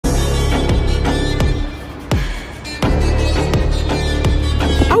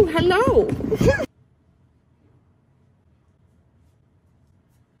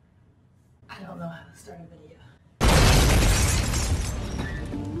know how to start a video.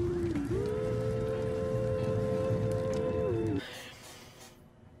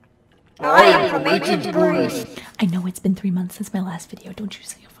 I am related Bruce. I know it's been 3 months since my last video. Don't you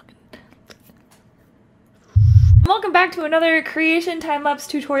say a fucking... Welcome back to another creation time-lapse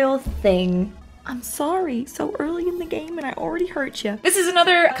tutorial thing. I'm sorry, so early in the game and I already hurt you. This is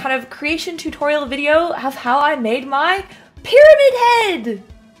another kind of creation tutorial video of how I made my pyramid head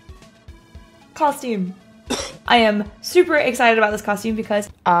costume. I am super excited about this costume because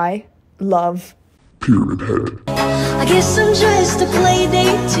I love Pyramid head. I guess I'm just a play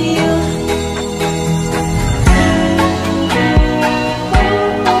date to you.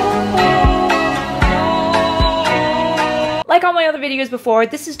 Like all my other videos before,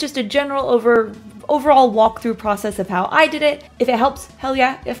 this is just a general overall walkthrough process of how I did it. If it helps, hell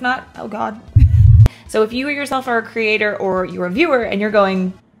yeah. If not, oh god. So if you yourself are a creator or you're a viewer and you're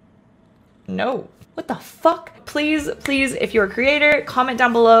going, no, what the fuck? Please, if you're a creator, comment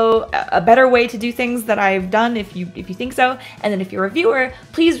down below a better way to do things that I've done if you think so. And then if you're a viewer,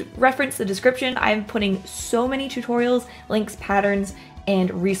 please reference the description. I'm putting so many tutorials, links, patterns, and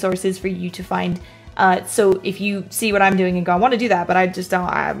resources for you to find. So if you see what I'm doing and go, I want to do that, but I just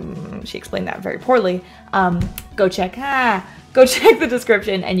don't, she explained that very poorly, go check the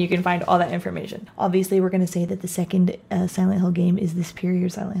description and you can find all that information. Obviously, we're going to say that the second Silent Hill game is the superior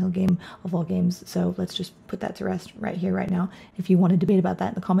Silent Hill game of all games, so let's just put that to rest right here, right now. If you want to debate about that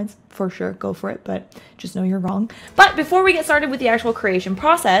in the comments, for sure, go for it, but just know you're wrong. But before we get started with the actual creation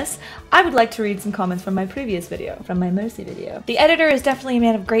process, I would like to read some comments from my previous video, from my Mercy video. The editor is definitely a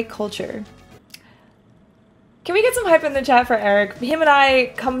man of great culture. Can we get some hype in the chat for Eric? Him and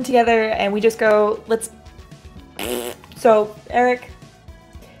I come together and we just go, let's... So, Eric,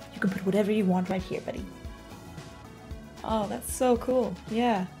 you can put whatever you want right here, buddy. Oh, that's so cool.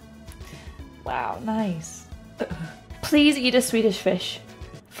 Yeah. Wow, nice. Please eat a Swedish fish.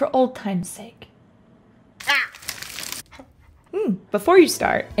 For old time's sake. Before you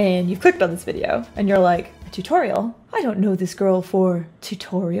start, and you've clicked on this video, and you're like, a tutorial? I don't know this girl for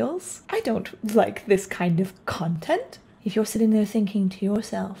tutorials. I don't like this kind of content. If you're sitting there thinking to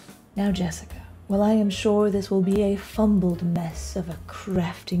yourself, now Jessica, well, I am sure this will be a fumbled mess of a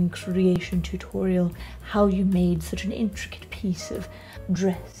crafting creation tutorial, how you made such an intricate piece of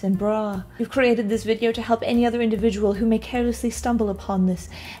dress and bra. You've created this video to help any other individual who may carelessly stumble upon this,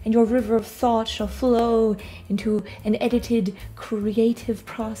 and your river of thought shall flow into an edited, creative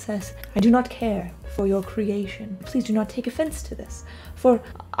process. I do not care for your creation. Please do not take offense to this, for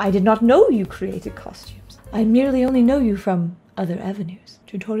I did not know you created costumes. I merely only know you from other avenues.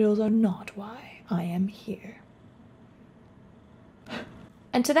 Tutorials are not why I am here.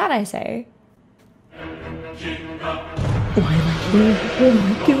 And to that I say, why am I here? What am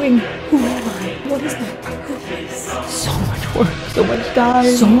I doing? Who am I? What is my purpose? So much work, so much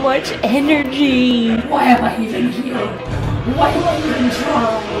time, so much energy. Why am I even here? Why do I even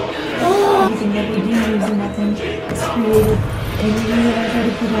try? Everything that we do is nothing. It's creative. Everything that I try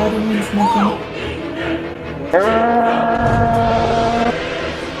to put out means nothing.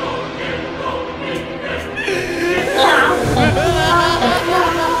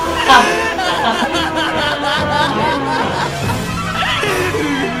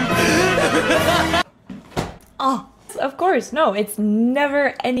 Oh, of course, no, it's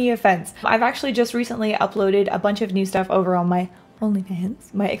never any offense. I've actually just recently uploaded a bunch of new stuff over on my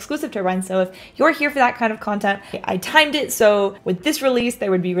OnlyFans, my exclusive turbine, so if you're here for that kind of content, I timed it so with this release, there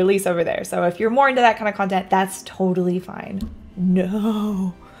would be release over there. So if you're more into that kind of content, that's totally fine.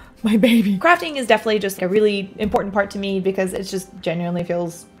 No, my baby. Crafting is definitely just a really important part to me because it just genuinely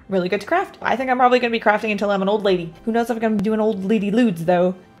feels really good to craft. I think I'm probably going to be crafting until I'm an old lady. Who knows if I'm going to be doing old lady lewds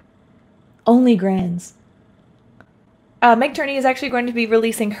though. Only grands. Meg Turney is actually going to be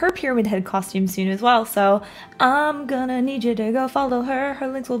releasing her pyramid head costume soon as well, so I'm gonna need you to go follow her. Her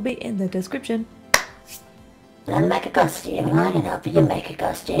links will be in the description. Want to make a costume? I can help you make a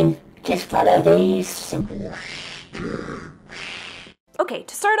costume. Just follow these simple steps. Okay,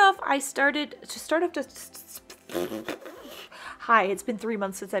 to start off, Hi, it's been 3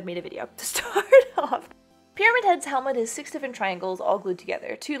 months since I've made a video. To start off, Pyramid Head's helmet is 6 different triangles all glued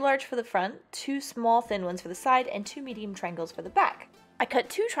together. 2 large for the front, 2 small thin ones for the side, and 2 medium triangles for the back. I cut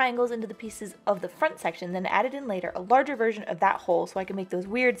 2 triangles into the pieces of the front section, then added in later a larger version of that hole so I can make those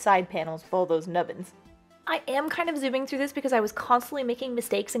weird side panels with all those nubbins. I am kind of zooming through this because I was constantly making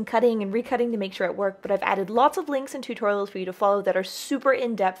mistakes and cutting and recutting to make sure it worked, but I've added lots of links and tutorials for you to follow that are super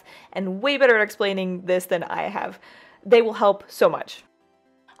in-depth and way better at explaining this than I have. They will help so much.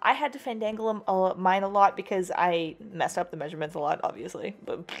 I had to fandangle mine a lot because I messed up the measurements a lot, obviously.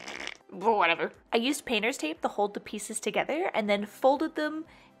 But whatever. I used painter's tape to hold the pieces together and then folded them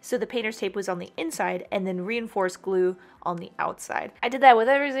so the painter's tape was on the inside and then reinforced glue on the outside. I did that with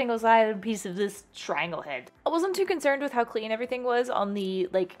every single side and piece of this triangle head. I wasn't too concerned with how clean everything was on the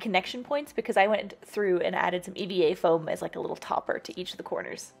like connection points because I went through and added some EVA foam as like a little topper to each of the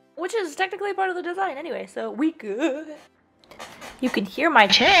corners, which is technically part of the design anyway, so we good. You can hear my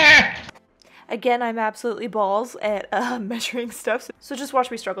chair. Again, I'm absolutely balls at measuring stuff, so just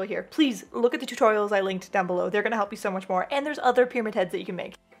watch me struggle here. Please look at the tutorials I linked down below. They're gonna help you so much more, and there's other pyramid heads that you can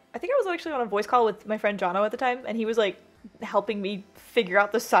make. I think I was actually on a voice call with my friend Jono at the time, and he was like helping me figure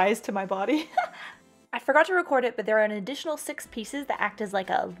out the size to my body. I forgot to record it, but there are an additional 6 pieces that act as like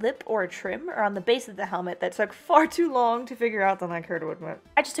a lip or a trim around the base of the helmet that took far too long to figure out than I cared to admit.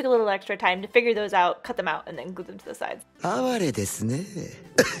 I just took a little extra time to figure those out, cut them out, and then glue them to the sides. I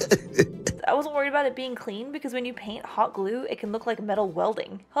wasn't worried about it being clean because when you paint hot glue, it can look like metal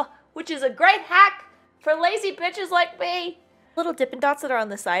welding, which is a great hack for lazy bitches like me. Little Dippin' Dots that are on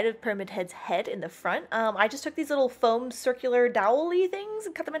the side of Pyramid Head's head in the front. I just took these little foam circular dowel-y things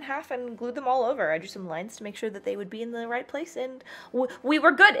and cut them in half and glued them all over. I drew some lines to make sure that they would be in the right place, and we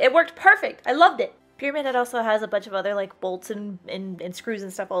were good. It worked perfect. I loved it. Pyramid Head also has a bunch of other like bolts and screws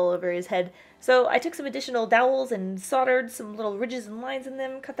and stuff all over his head. So I took some additional dowels and soldered some little ridges and lines in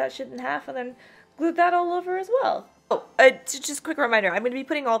them, cut that shit in half, and then glued that all over as well. Oh, just a quick reminder, I'm going to be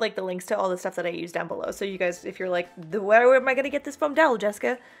putting all like the links to all the stuff that I use down below. So you guys, if you're like, where am I going to get this foam dowel,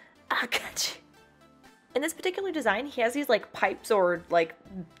 Jessica? I got you. In this particular design, he has these like pipes or like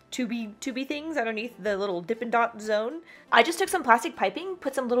tubey things underneath the little Dippin' Dot zone. I just took some plastic piping,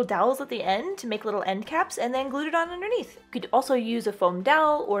 put some little dowels at the end to make little end caps, and then glued it on underneath. You could also use a foam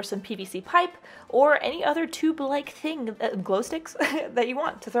dowel or some PVC pipe or any other tube-like thing, glow sticks, that you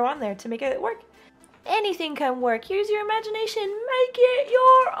want to throw on there to make it work. Anything can work. Use your imagination. Make it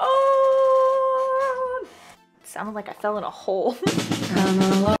your own. It sounded like I fell in a hole.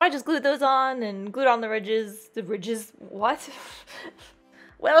 I just glued those on and glued on the ridges. The ridges? What?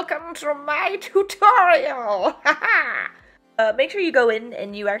 Welcome to my tutorial. Make sure you go in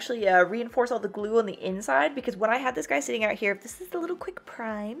and you actually reinforce all the glue on the inside, because when I had this guy sitting out here, this is the little quick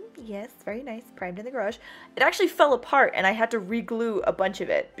prime. Yes, very nice, primed in the garage. It actually fell apart and I had to re-glue a bunch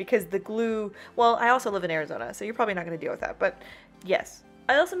of it because the glue, well, I also live in Arizona, so you're probably not going to deal with that, but yes.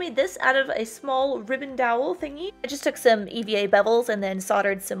 I also made this out of a small ribbon dowel thingy. I just took some EVA bevels and then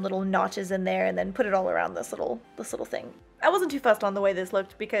soldered some little notches in there and then put it all around this little thing. I wasn't too fussed on the way this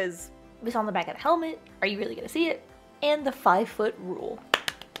looked because it was on the back of the helmet. Are you really going to see it? And the 5-foot rule.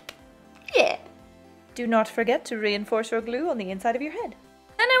 Yeah. Do not forget to reinforce your glue on the inside of your head. And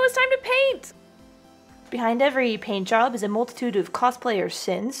it was time to paint! Behind every paint job is a multitude of cosplayer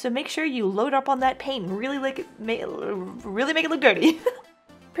sins, so make sure you load up on that paint and really make it look dirty.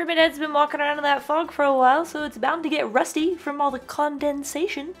 Pyramid Head's been walking around in that fog for a while, so it's bound to get rusty from all the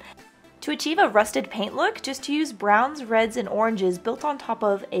condensation. To achieve a rusted paint look, just use browns, reds, and oranges built on top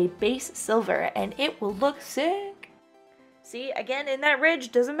of a base silver, and it will look sick. See, again, in that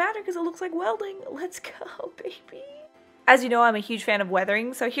ridge, doesn't matter because it looks like welding. Let's go, baby. As you know, I'm a huge fan of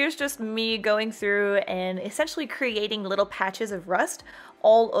weathering, so here's just me going through and essentially creating little patches of rust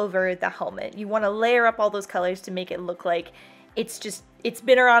all over the helmet. You want to layer up all those colors to make it look like it's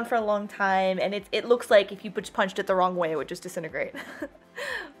been around for a long time, and it looks like if you just punched it the wrong way, it would just disintegrate.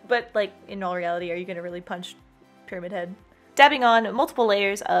 But, like, in all reality, are you going to really punch Pyramid Head? Dabbing on multiple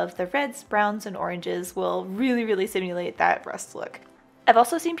layers of the reds, browns, and oranges will really simulate that rust look. I've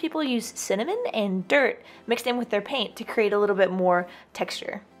also seen people use cinnamon and dirt mixed in with their paint to create a little bit more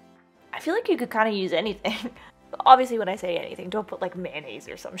texture. I feel like you could kind of use anything. Obviously, when I say anything, don't put like mayonnaise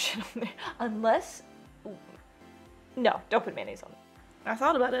or some shit on there. Unless... No, don't put mayonnaise on it. I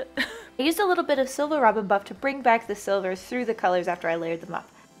thought about it. I used a little bit of silver robin buff to bring back the silver through the colors after I layered them up.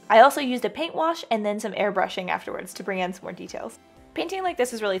 I also used a paint wash and then some airbrushing afterwards to bring in some more details. Painting like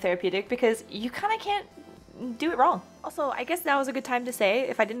this is really therapeutic because you kind of can't do it wrong. Also, I guess now is a good time to say,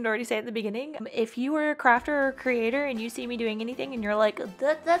 if I didn't already say it at the beginning, if you were a crafter or a creator and you see me doing anything and you're like,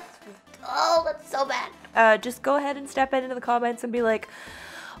 that's so bad. Just go ahead and step into the comments and be like,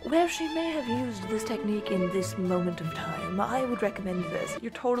 well, she may have used this technique in this moment of time. I would recommend this.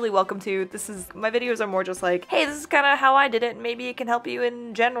 You're totally welcome to. My videos are more just like, hey, this is kind of how I did it. Maybe it can help you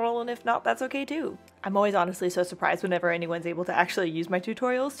in general, and if not, that's okay too. I'm always honestly so surprised whenever anyone's able to actually use my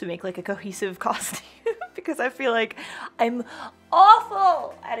tutorials to make like a cohesive costume because I feel like I'm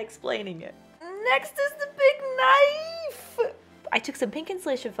awful at explaining it. Next is the big knife. I took some pink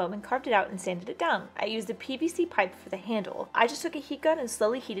insulation foam and carved it out and sanded it down. I used a PVC pipe for the handle. I just took a heat gun and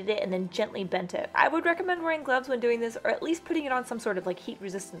slowly heated it and then gently bent it. I would recommend wearing gloves when doing this, or at least putting it on some sort of like heat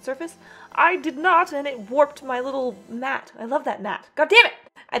resistant surface. I did not, and it warped my little mat. I love that mat. God damn it!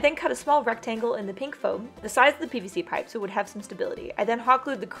 I then cut a small rectangle in the pink foam, the size of the PVC pipe, so it would have some stability. I then hot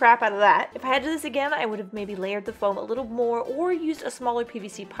glued the crap out of that. If I had to do this again, I would have maybe layered the foam a little more or used a smaller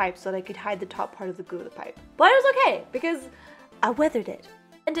PVC pipe so that I could hide the top part of the glue of the pipe. But it was okay, because I weathered it.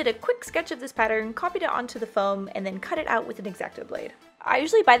 And did a quick sketch of this pattern, copied it onto the foam, and then cut it out with an X-Acto blade. I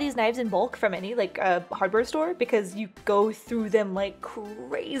usually buy these knives in bulk from any like hardware store because you go through them like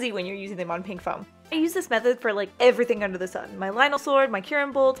crazy when you're using them on pink foam. I use this method for like everything under the sun. My Lionel sword, my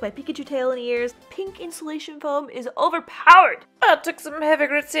Kieran bolts, my Pikachu tail and ears. Pink insulation foam is overpowered! I took some heavy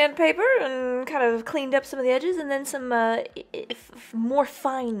grit sandpaper and kind of cleaned up some of the edges, and then some more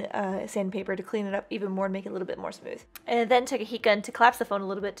fine sandpaper to clean it up even more and make it a little bit more smooth. And then took a heat gun to collapse the foam a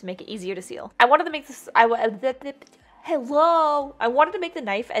little bit to make it easier to seal. I wanted to make this, I wanted to make the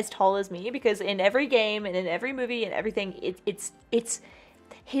knife as tall as me because in every game and in every movie and everything, it's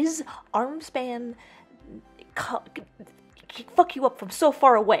his arm span fuck you up from so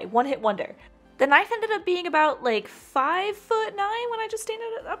far away. One hit wonder. The knife ended up being about like 5'9" when I just stand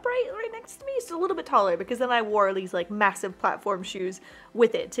it upright right next to me. It's a little bit taller because then I wore these like massive platform shoes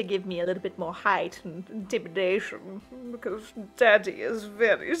with it to give me a little bit more height and intimidation because Daddy is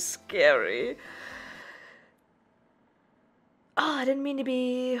very scary. Oh, I didn't mean to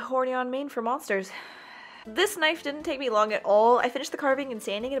be horny on main for monsters. This knife didn't take me long at all. I finished the carving and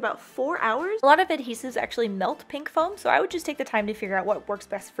sanding in about 4 hours. A lot of adhesives actually melt pink foam, so I would just take the time to figure out what works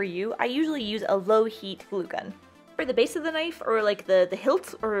best for you. I usually use a low heat glue gun. For the base of the knife, or like the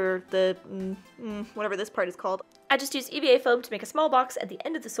hilt, or the whatever this part is called, I just used EVA foam to make a small box at the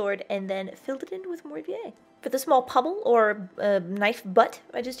end of the sword and then filled it in with more EVA. For the small pommel or knife butt,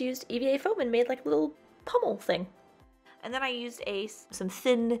 I just used EVA foam and made like a little pommel thing. And then I used some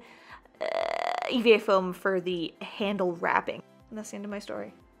thin EVA foam for the handle wrapping. And that's the end of my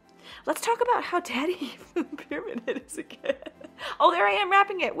story. Let's talk about how Daddy Pyramid Head is again. Oh, there I am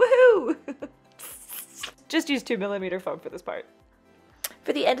wrapping it. Woohoo! Just used 2mm foam for this part.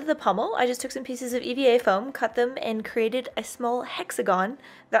 For the end of the pommel, I just took some pieces of EVA foam, cut them, and created a small hexagon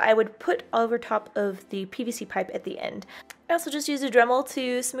that I would put over top of the PVC pipe at the end. I also just used a Dremel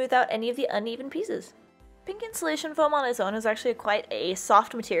to smooth out any of the uneven pieces. Pink insulation foam on its own is actually quite a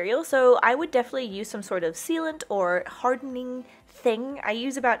soft material, so I would definitely use some sort of sealant or hardening thing. I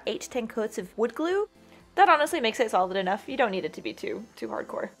use about 8 to 10 coats of wood glue. That honestly makes it solid enough. You don't need it to be too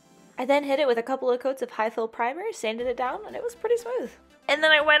hardcore. I then hit it with a couple of coats of high fill primer, sanded it down, and it was pretty smooth. And then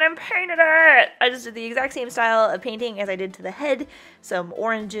I went and painted it! I just did the exact same style of painting as I did to the head. Some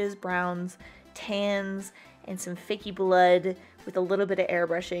oranges, browns, tans, and some fakey blood with a little bit of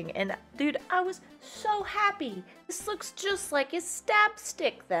airbrushing, and dude, I was so happy. This looks just like a stab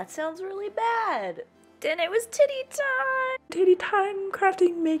stick. That sounds really bad. Then it was titty time! Titty time,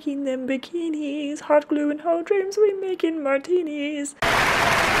 crafting, making them bikinis. Hot glue and hot dreams, we making martinis.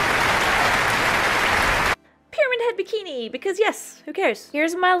 Pyramid head bikini, because yes, who cares?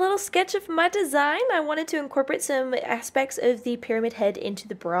 Here's my little sketch of my design. I wanted to incorporate some aspects of the pyramid head into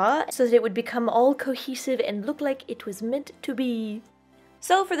the bra so that it would become all cohesive and look like it was meant to be.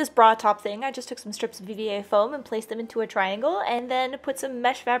 So for this bra top thing, I just took some strips of EVA foam and placed them into a triangle and then put some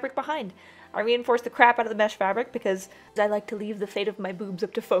mesh fabric behind. I reinforced the crap out of the mesh fabric because I like to leave the fate of my boobs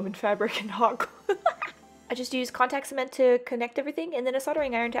up to foam and fabric and hot glue. I just used contact cement to connect everything and then a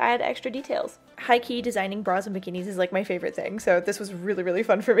soldering iron to add extra details. High-key designing bras and bikinis is like my favorite thing, so this was really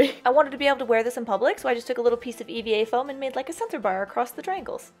fun for me. I wanted to be able to wear this in public, so I just took a little piece of EVA foam and made like a center bar across the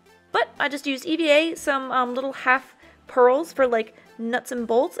triangles. But I just used EVA, some little half pearls for like nuts and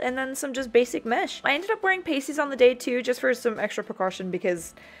bolts, and then some just basic mesh. I ended up wearing pasties on the day too, just for some extra precaution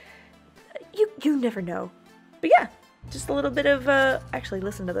because you never know. But yeah, just a little bit of, actually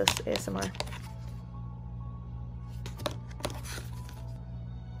listen to this ASMR.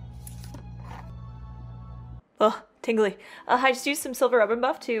 Oh, tingly. I just used some silver rubber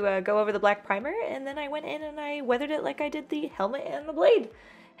buff to go over the black primer, and then I went in and I weathered it like I did the helmet and the blade.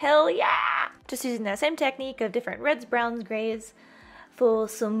 Hell yeah! Just using that same technique of different reds, browns, grays for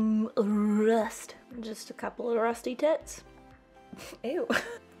some rust. Just a couple of rusty tits. Ew.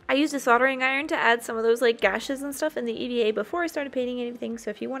 I used a soldering iron to add some of those like gashes and stuff in the EVA before I started painting anything,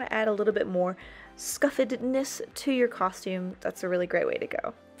 so if you want to add a little bit more scuffedness to your costume, that's a really great way to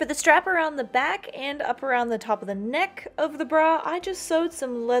go. For the strap around the back and up around the top of the neck of the bra, I just sewed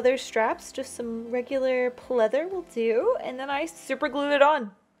some leather straps, just some regular pleather will do, and then I super glued it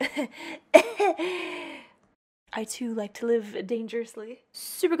on. I too like to live dangerously.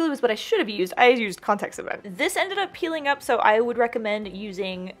 Super glue is what I should have used. I used contact cement. This ended up peeling up, so I would recommend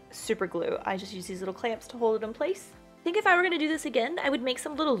using super glue. I just use these little clamps to hold it in place. I think if I were going to do this again, I would make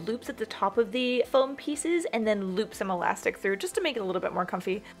some little loops at the top of the foam pieces and then loop some elastic through just to make it a little bit more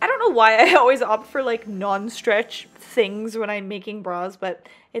comfy. I don't know why I always opt for like non-stretch things when I'm making bras, but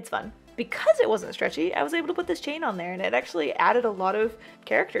it's fun. Because it wasn't stretchy, I was able to put this chain on there and it actually added a lot of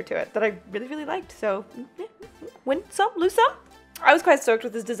character to it that I really liked. So win some, lose some. I was quite stoked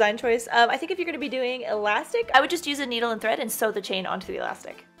with this design choice. I think if you're going to be doing elastic, I would just use a needle and thread and sew the chain onto the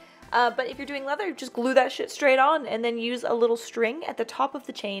elastic. But if you're doing leather, just glue that shit straight on and then use a little string at the top of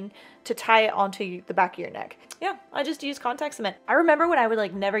the chain to tie it onto the back of your neck. Yeah, I just use contact cement. I remember when I would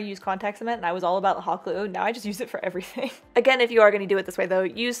like never use contact cement and I was all about the hot glue. Now I just use it for everything. Again, if you are going to do it this way though,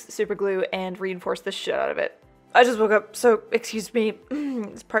 use super glue and reinforce the shit out of it. I just woke up, so excuse me,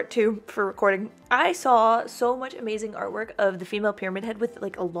 it's part 2 for recording. I saw so much amazing artwork of the female pyramid head with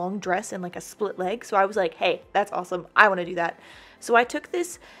like a long dress and like a split leg. So I was like, hey, that's awesome. I want to do that. So I took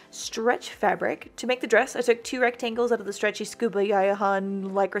this stretch fabric to make the dress. I took 2 rectangles out of the stretchy scuba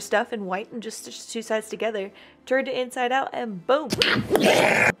yayahan lycra stuff in white and just stitched 2 sides together, turned it inside out, and boom.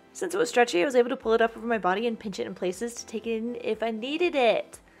 Since it was stretchy, I was able to pull it up over my body and pinch it in places to take it in if I needed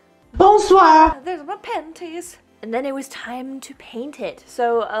it. Bonsoir! There's my panties. And then it was time to paint it.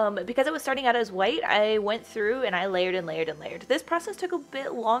 So because it was starting out as white, I went through and I layered and layered and layered. This process took a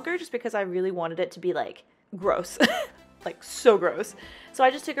bit longer just because I really wanted it to be like gross. Like so gross. So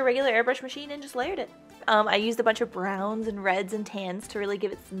I just took a regular airbrush machine and just layered it. I used a bunch of browns and reds and tans to really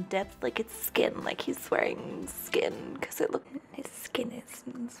give it some depth, like its skin, like he's wearing skin, because it looked, his skin is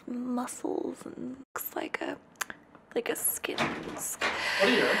muscles and looks like a skin. What are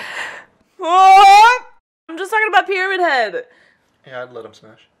you doing? Oh! I'm just talking about Pyramid Head. Yeah, I'd let him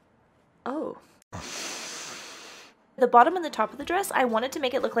smash. Oh. The bottom and the top of the dress, I wanted to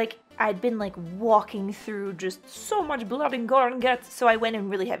make it look like I'd been like walking through just so much blood and gore and guts, so I went in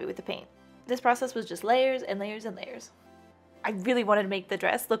really heavy with the paint. This process was just layers and layers and layers. I really wanted to make the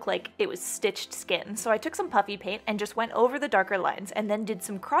dress look like it was stitched skin, so I took some puffy paint and just went over the darker lines and then did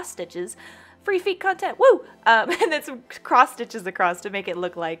some cross stitches. Free feet content, woo! And then some cross stitches across to make it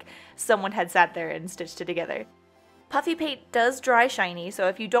look like someone had sat there and stitched it together. Puffy paint does dry shiny, so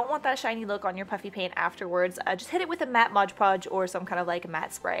if you don't want that shiny look on your puffy paint afterwards, just hit it with a matte Mod Podge or some kind of like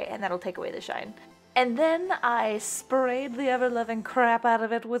matte spray, and that'll take away the shine. And then I sprayed the ever-loving crap out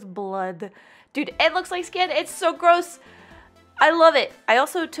of it with blood. Dude, it looks like skin, it's so gross! I love it! I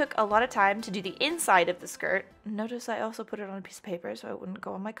also took a lot of time to do the inside of the skirt. Notice I also put it on a piece of paper so it wouldn't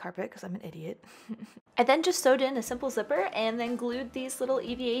go on my carpet because I'm an idiot. I then just sewed in a simple zipper and then glued these little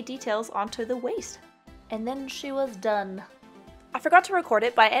EVA details onto the waist. And then she was done. I forgot to record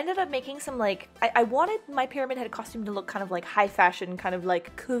it, but I ended up making some like, I wanted my Pyramid Head costume to look kind of like high fashion, kind of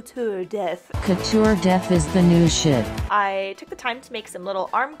like couture death. Couture death is the new shit. I took the time to make some little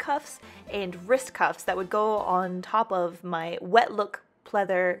arm cuffs and wrist cuffs that would go on top of my wet look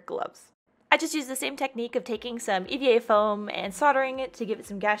pleather gloves. I just used the same technique of taking some EVA foam and soldering it to give it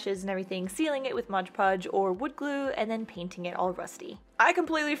some gashes and everything, sealing it with Mod Podge or wood glue, and then painting it all rusty. I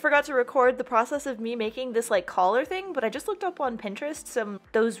completely forgot to record the process of me making this like collar thing, but I just looked up on Pinterest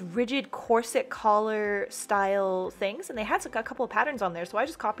those rigid corset collar style things, and they had a couple of patterns on there, so I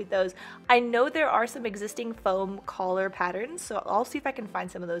just copied those. I know there are some existing foam collar patterns, so I'll see if I can find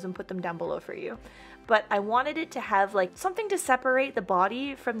some of those and put them down below for you. But I wanted it to have like something to separate the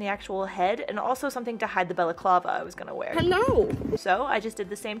body from the actual head and also something to hide the balaclava I was gonna wear. Hello! So I just did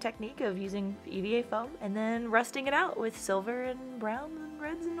the same technique of using EVA foam and then rusting it out with silver and browns and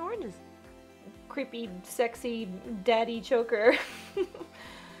reds and oranges. Creepy, sexy daddy choker.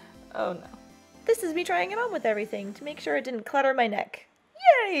 Oh no. This is me trying it on with everything to make sure it didn't clutter my neck.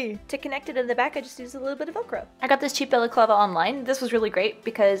 Yay! To connect it in the back, I just used a little bit of Velcro. I got this cheap balaclava online. This was really great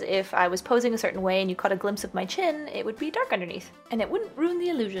because if I was posing a certain way and you caught a glimpse of my chin, it would be dark underneath. And it wouldn't ruin the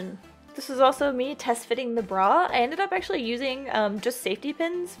illusion. This is also me test fitting the bra. I ended up actually using just safety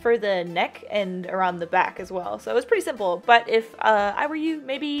pins for the neck and around the back as well. So it was pretty simple. But if I were you,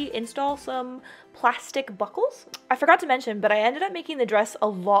 maybe install some plastic buckles. I forgot to mention, but I ended up making the dress a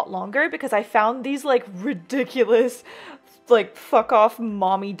lot longer because I found these like ridiculous like fuck off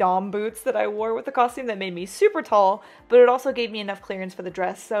mommy dom boots that I wore with the costume that made me super tall, but it also gave me enough clearance for the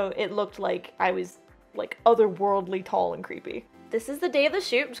dress, so it looked like I was like otherworldly tall and creepy. This is the day of the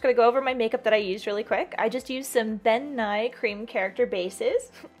shoot. I'm just gonna go over my makeup that I used really quick. I just used some Ben Nye cream character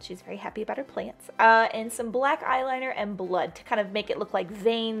bases. She's very happy about her plants. And some black eyeliner and blood to kind of make it look like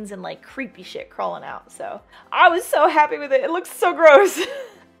veins and like creepy shit crawling out. So I was so happy with it. It looks so gross.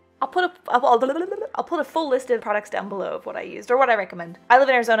 I'll put a full list of products down below of what I used or what I recommend. I live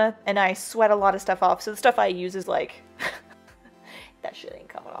in Arizona and I sweat a lot of stuff off, so the stuff I use is like that shit ain't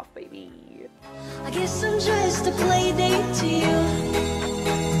coming off, baby. I guess I'm just a play date to you.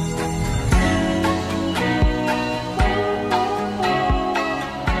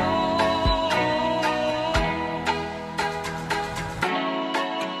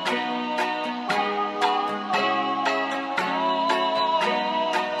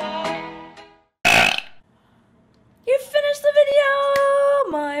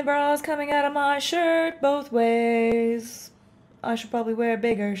 My bra's coming out of my shirt both ways. I should probably wear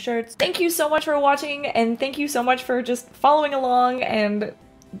bigger shirts. Thank you so much for watching, and thank you so much for just following along, and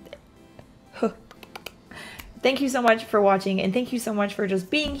thank you so much for watching, and thank you so much for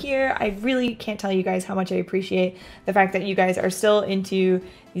just being here. I really can't tell you guys how much I appreciate the fact that you guys are still into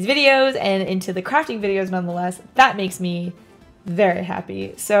these videos and into the crafting videos nonetheless. That makes me very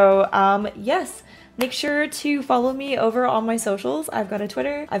happy. So yes. Make sure to follow me over on my socials. I've got a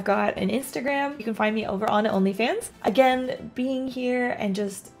Twitter, I've got an Instagram. You can find me over on OnlyFans. Again, being here and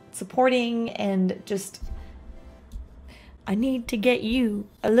just supporting and just... I need to get you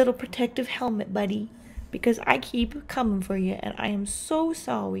a little protective helmet, buddy, because I keep coming for you and I am so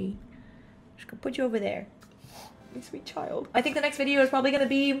sorry. Just gonna put you over there. You sweet child. I think the next video is probably gonna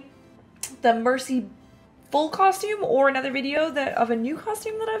be the Mercy full costume or another video of a new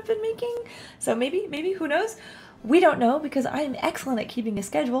costume that I've been making. So maybe, who knows? We don't know because I am excellent at keeping a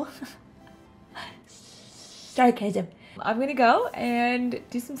schedule. Sarcasm. I'm gonna go and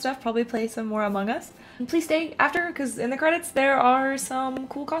do some stuff, probably play some more Among Us. And please stay after, because in the credits there are some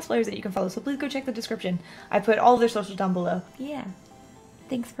cool cosplayers that you can follow, so please go check the description. I put all of their socials down below. Yeah.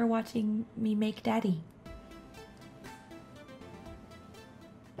 Thanks for watching me make daddy.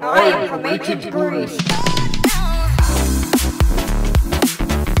 I am from ancient Greece.